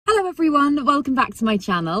everyone, welcome back to my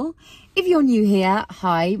channel. If you're new here,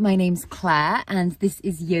 hi, my name's Claire and this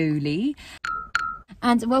is Joli.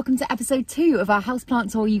 And welcome to episode 2 of our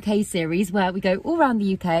Houseplant Tour UK series, where we go all around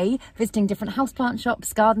the UK, visiting different houseplant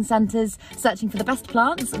shops, garden centres, searching for the best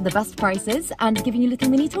plants, the best prices, and giving you little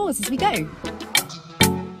mini tours as we go.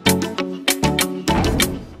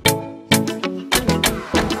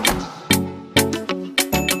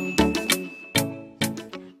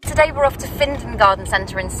 Today we're off to Findon Garden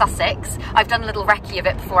Centre in Sussex. I've done a little recce of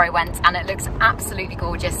it before I went and it looks absolutely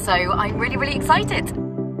gorgeous, so I'm really excited.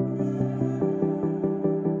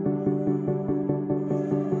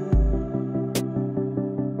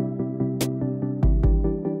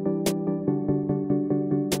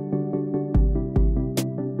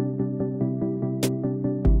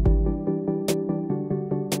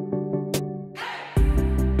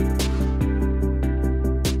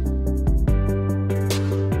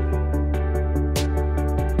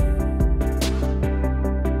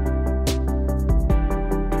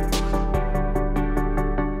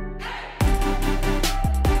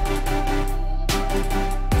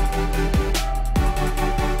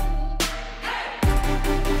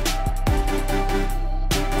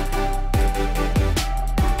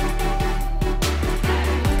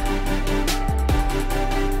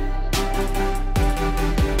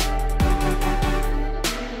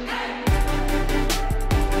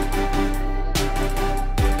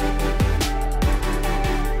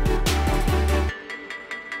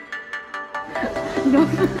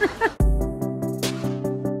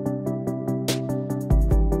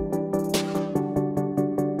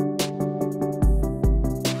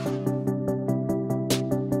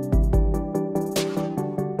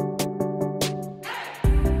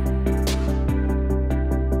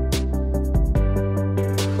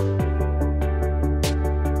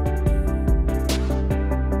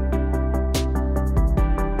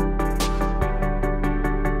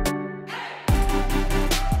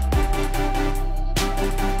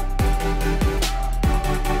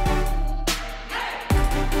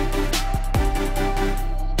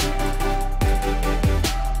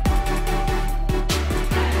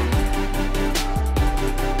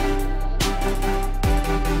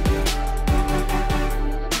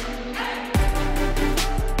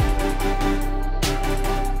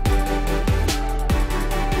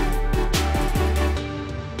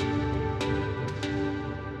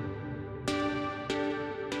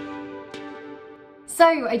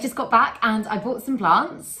 So I just got back and I bought some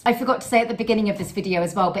plants. I forgot to say at the beginning of this video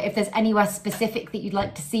as well, but if there's anywhere specific that you'd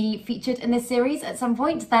like to see featured in this series at some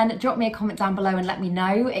point, then drop me a comment down below and let me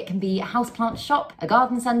know. It can be a houseplant shop, a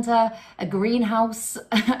garden centre, a greenhouse,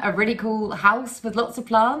 a really cool house with lots of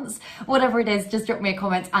plants, whatever it is, just drop me a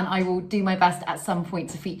comment and I will do my best at some point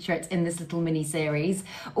to feature it in this little mini series.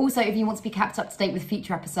 Also, if you want to be kept up to date with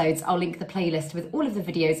future episodes, I'll link the playlist with all of the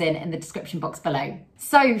videos in the description box below.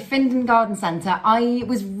 So, Findon Garden Centre, I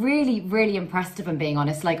was really impressed, if I'm being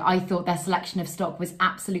honest. Like, I thought their selection of stock was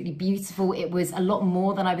absolutely beautiful. It was a lot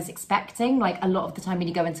more than I was expecting. Like, a lot of the time when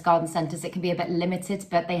you go into garden centres, it can be a bit limited,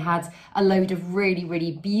 but they had a load of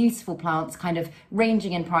really beautiful plants kind of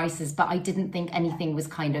ranging in prices, but I didn't think anything was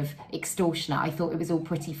kind of extortionate. I thought it was all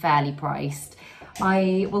pretty fairly priced.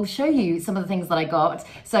 I will show you some of the things that I got.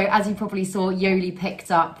 So as you probably saw, Joli picked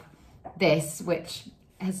up this, which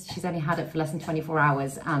she's only had it for less than 24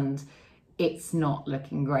 hours and it's not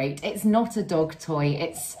looking great. It's not a dog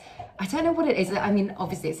toy. I don't know what it is. I mean,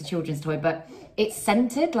 obviously it's a children's toy, but it's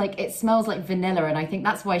scented, like it smells like vanilla, and I think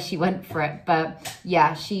that's why she went for it. But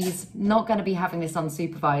yeah, she's not going to be having this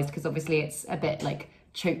unsupervised because obviously it's a bit like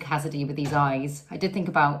choke hazardy with these eyes. I did think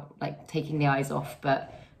about like taking the eyes off,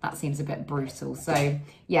 but that seems a bit brutal. So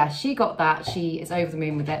yeah, she got that. She is over the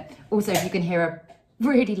moon with it. Also, if you can hear a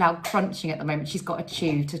really loud crunching at the moment, she's got a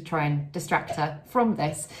chew to try and distract her from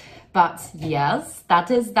this. But yes, that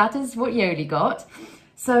is what Joli got.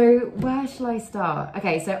 So where shall I start?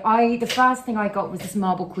 Okay, so the first thing I got was this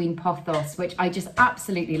Marble Queen pothos, which I just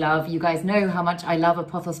absolutely love. You guys know how much I love a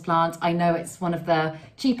pothos plant. I know it's one of the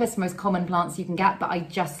cheapest, most common plants you can get, but I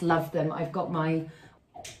just love them. I've got my,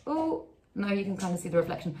 oh, no, you can kind of see the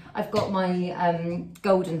reflection. I've got my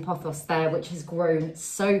golden pothos there, which has grown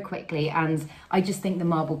so quickly, and I just think the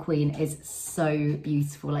Marble Queen is so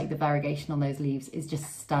beautiful. Like the variegation on those leaves is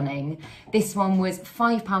just stunning. This one was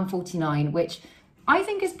 £5.49, which I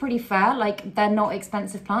think is pretty fair. Like, they're not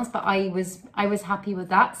expensive plants, but I was happy with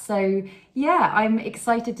that. So yeah, I'm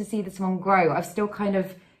excited to see this one grow. I've still kind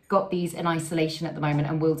of got these in isolation at the moment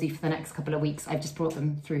and will do for the next couple of weeks. I've just brought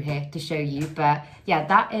them through here to show you. But yeah,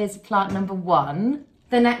 that is plant number 1.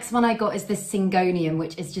 The next one I got is this Syngonium,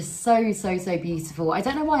 which is just so, so, so beautiful. I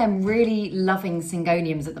don't know why I'm really loving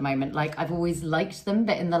Syngoniums at the moment. Like, I've always liked them,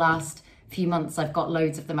 but in the last few months I've got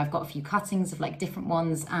loads of them. I've got a few cuttings of like different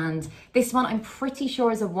ones, and this one I'm pretty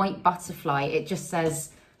sure is a white butterfly. It just says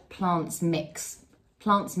plants mix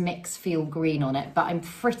feel green on it, but I'm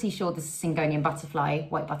pretty sure this is Syngonium butterfly,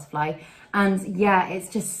 white butterfly. And yeah, it's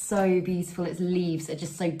just so beautiful. Its leaves are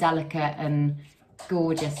just so delicate and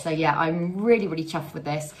gorgeous. So yeah, I'm really, really chuffed with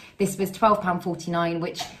this. This was £12.49,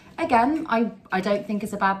 which again, I don't think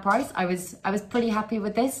is a bad price. I was pretty happy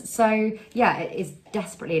with this. So yeah, it is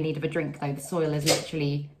desperately in need of a drink though. The soil is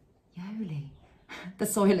literally, Joli. The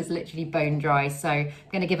soil is literally bone dry. So I'm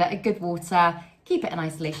gonna give it a good water, keep it in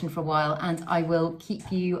isolation for a while, and I will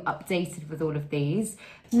keep you updated with all of these.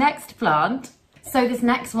 Next plant. So this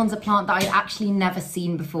next one's a plant that I'd actually never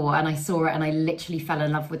seen before, and I saw it and I literally fell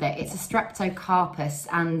in love with it. It's a Streptocarpus,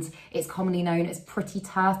 and it's commonly known as pretty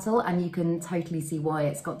turtle, and you can totally see why.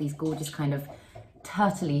 It's got these gorgeous kind of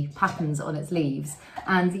turtley patterns on its leaves.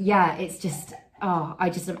 And yeah, it's just, oh, I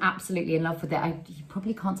just am absolutely in love with it. You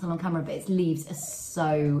probably can't tell on camera, but its leaves are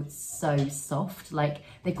so, so soft. Like,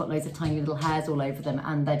 they've got loads of tiny little hairs all over them,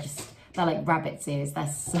 and they're like rabbit's ears.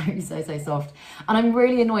 They're so, so, so soft. And I'm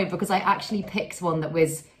really annoyed because I actually picked one that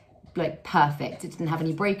was like perfect. It didn't have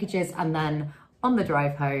any breakages, and then on the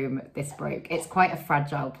drive home, this broke. It's quite a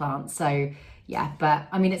fragile plant. So yeah, but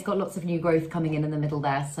I mean, it's got lots of new growth coming in the middle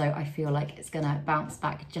there. So I feel like it's gonna bounce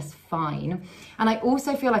back just fine. And I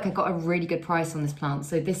also feel like I got a really good price on this plant.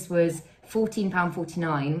 So this was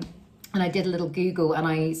 £14.49. And I did a little Google and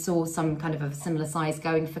I saw some kind of a similar size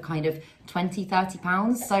going for kind of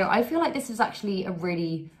 £20–30. So I feel like this was actually a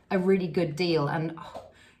really good deal. And oh,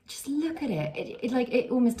 just look at it.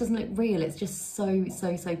 It almost doesn't look real. It's just so,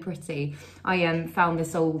 so, so pretty. I found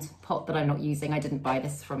this old pot that I'm not using. I didn't buy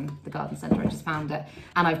this from the garden centre. I just found it.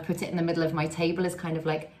 And I've put it in the middle of my table as kind of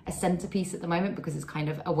like a centerpiece at the moment because it's kind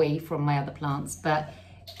of away from my other plants. But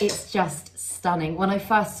it's just stunning. When I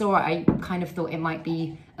first saw it, I kind of thought it might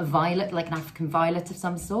be a violet, like an African violet of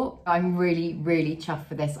some sort. I'm really, really chuffed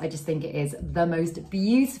for this. I just think it is the most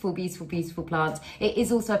beautiful, beautiful, beautiful plant. It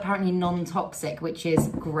is also apparently non-toxic, which is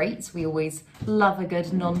great. We always love a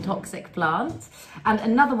good non-toxic plant. And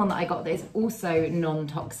another one that I got that is also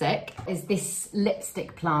non-toxic is this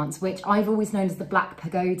lipstick plant, which I've always known as the Black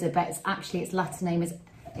Pagoda, but its Latin name is,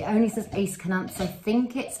 it only says Aescananthus. I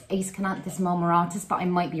think it's Aescananthus marmoratus, but I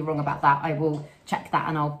might be wrong about that. I will check that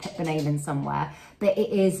and I'll put the name in somewhere. But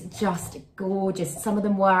it is just gorgeous. Some of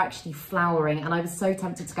them were actually flowering, and I was so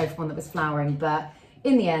tempted to go for one that was flowering, but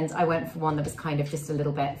in the end I went for one that was kind of just a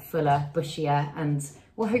little bit fuller, bushier, and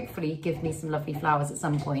will hopefully give me some lovely flowers at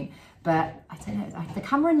some point. But I don't know, the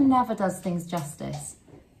camera never does things justice.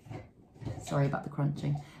 Sorry about the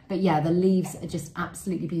crunching. But yeah, the leaves are just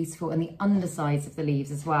absolutely beautiful, and the undersides of the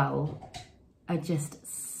leaves as well are just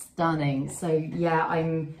stunning. So yeah,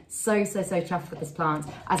 I'm so, so, so chuffed with this plant.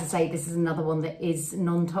 As I say, this is another one that is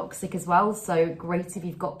non-toxic as well, so great if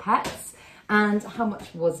you've got pets. And how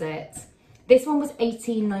much was it? This one was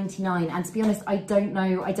 £18.99, and to be honest, I don't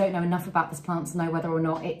know enough about this plant to know whether or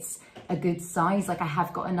not it's a good size. Like, I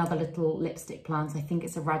have got another little lipstick plant, I think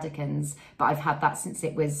it's a Radicans, but I've had that since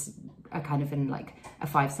it was a kind of in like a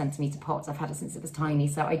 5cm pot. I've had it since it was tiny,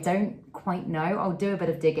 so I don't quite know. I'll do a bit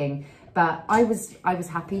of digging, but I was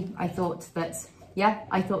happy. I thought that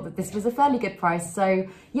this was a fairly good price. So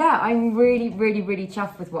yeah, I'm really, really, really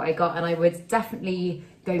chuffed with what I got, and I would definitely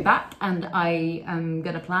go back, and I am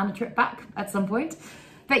gonna plan a trip back at some point.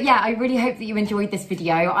 But yeah, I really hope that you enjoyed this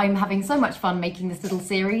video. I'm having so much fun making this little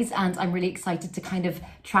series, and I'm really excited to kind of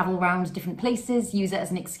travel around different places, use it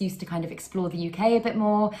as an excuse to kind of explore the UK a bit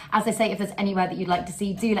more. As I say, if there's anywhere that you'd like to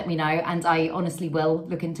see, do let me know, and I honestly will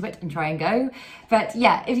look into it and try and go. But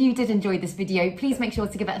yeah, if you did enjoy this video, please make sure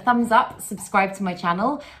to give it a thumbs up, subscribe to my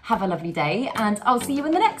channel, have a lovely day, and I'll see you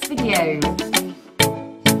in the next video.